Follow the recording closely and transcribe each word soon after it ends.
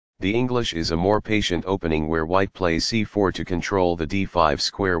The English is a more patient opening where white plays c4 to control the d5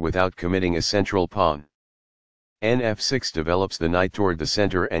 square without committing a central pawn. Nf6 develops the knight toward the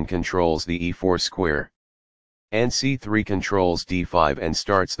center and controls the e4 square. Nc3 controls d5 and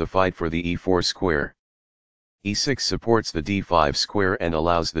starts the fight for the e4 square. e6 supports the d5 square and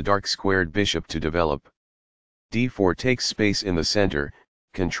allows the dark squared bishop to develop. d4 takes space in the center,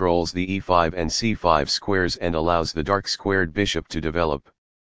 controls the e5 and c5 squares and allows the dark squared bishop to develop.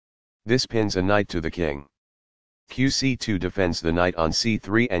 This pins a knight to the king. qc2 defends the knight on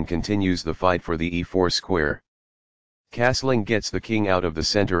c3 and continues the fight for the e4 square. Castling gets the king out of the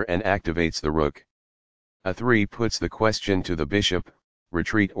center and activates the rook. a3 puts the question to the bishop,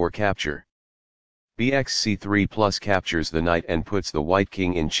 retreat or capture. bxc3 plus captures the knight and puts the white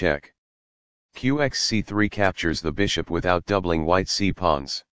king in check. qxc3 captures the bishop without doubling white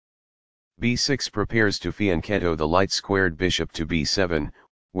c-pawns. b6 prepares to fianchetto the light squared bishop to b7,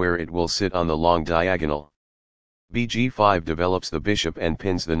 where it will sit on the long diagonal. bg5 develops the bishop and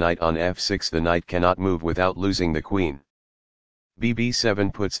pins the knight on f6. The knight cannot move without losing the queen.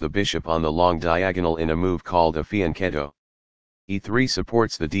 bb7 puts the bishop on the long diagonal in a move called a fianchetto. e3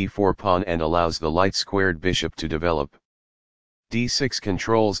 supports the d4 pawn and allows the light squared bishop to develop. d6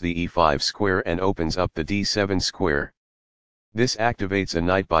 controls the e5 square and opens up the d7 square. This activates a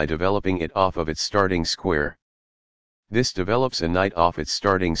knight by developing it off of its starting square. This develops a knight off its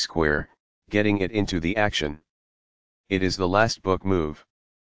starting square, getting it into the action. It is the last book move.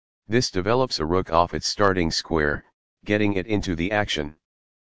 This develops a rook off its starting square, getting it into the action.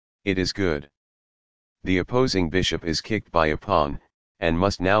 It is good. The opposing bishop is kicked by a pawn, and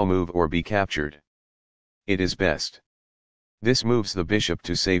must now move or be captured. It is best. This moves the bishop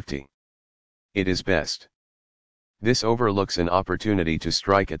to safety. It is best. This overlooks an opportunity to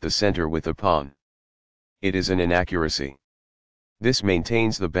strike at the center with a pawn. It is an inaccuracy. This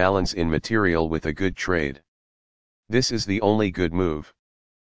maintains the balance in material with a good trade. This is the only good move.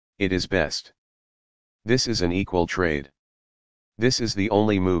 It is best. This is an equal trade. This is the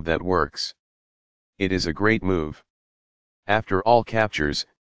only move that works. It is a great move. After all captures,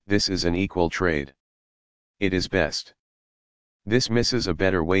 this is an equal trade. It is best. This misses a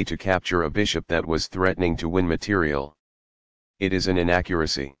better way to capture a bishop that was threatening to win material. It is an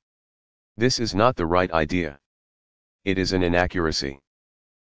inaccuracy. This is not the right idea. It is an inaccuracy.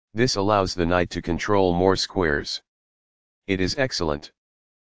 This allows the knight to control more squares. It is excellent.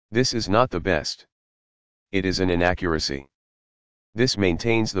 This is not the best. It is an inaccuracy. This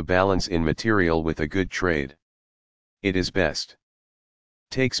maintains the balance in material with a good trade. It is best.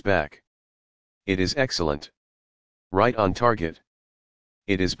 Takes back. It is excellent. Right on target.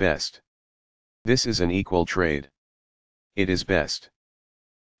 It is best. This is an equal trade. It is best.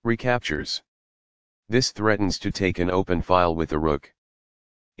 Recaptures. This threatens to take an open file with the rook.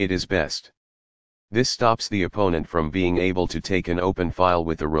 It is best. This stops the opponent from being able to take an open file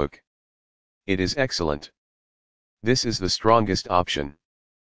with the rook. It is excellent. This is the strongest option.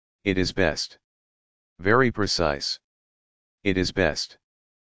 It is best. Very precise. It is best.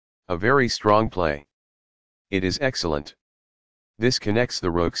 A very strong play. It is excellent. This connects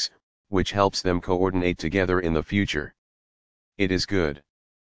the rooks, which helps them coordinate together in the future. It is good.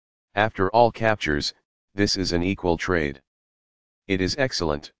 After all captures, this is an equal trade. It is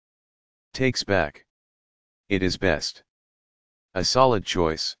excellent. Takes back. It is best. A solid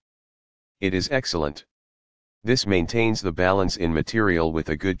choice. It is excellent. This maintains the balance in material with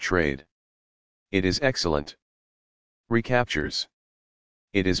a good trade. It is excellent. Recaptures.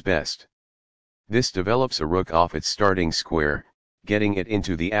 It is best. This develops a rook off its starting square, getting it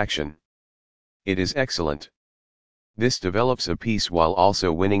into the action. It is excellent. This develops a piece while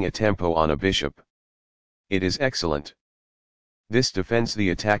also winning a tempo on a bishop. It is excellent. This defends the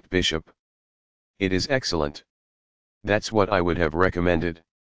attacked bishop. It is excellent. That's what I would have recommended.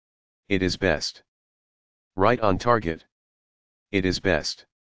 It is best. Right on target. It is best.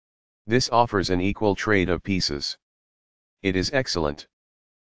 This offers an equal trade of pieces. It is excellent.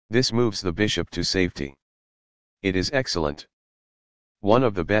 This moves the bishop to safety. It is excellent. One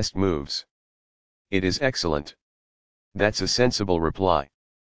of the best moves. It is excellent. That's a sensible reply.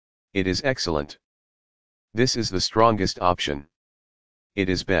 It is excellent. This is the strongest option. It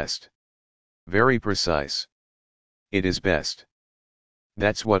is best. Very precise. It is best.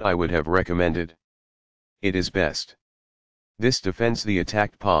 That's what I would have recommended. It is best. This defends the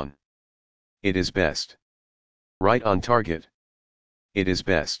attacked pawn. It is best. Right on target. It is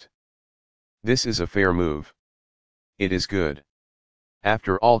best. This is a fair move. It is good.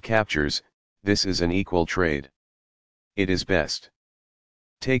 After all captures, this is an equal trade. It is best.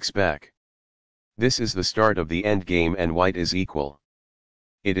 Takes back. This is the start of the endgame and white is equal.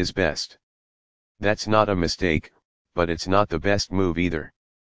 It is best. That's not a mistake, but it's not the best move either.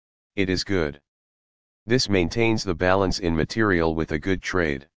 It is good. This maintains the balance in material with a good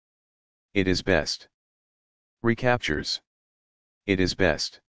trade. It is best. Recaptures. It is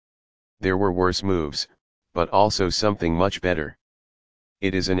best. There were worse moves, but also something much better.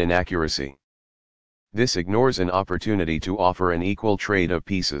 It is an inaccuracy. This ignores an opportunity to offer an equal trade of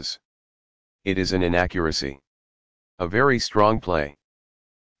pieces. It is an inaccuracy. A very strong play.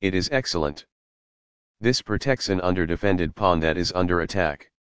 It is excellent. This protects an underdefended pawn that is under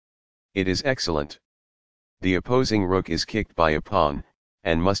attack. It is excellent. The opposing rook is kicked by a pawn,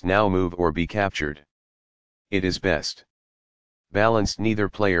 and must now move or be captured. It is best. Balanced. Neither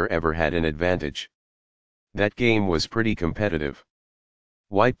player ever had an advantage. That game was pretty competitive.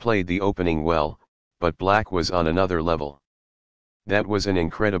 White played the opening well, but Black was on another level. That was an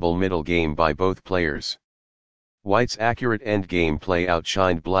incredible middle game by both players. White's accurate endgame play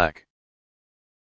outshined Black.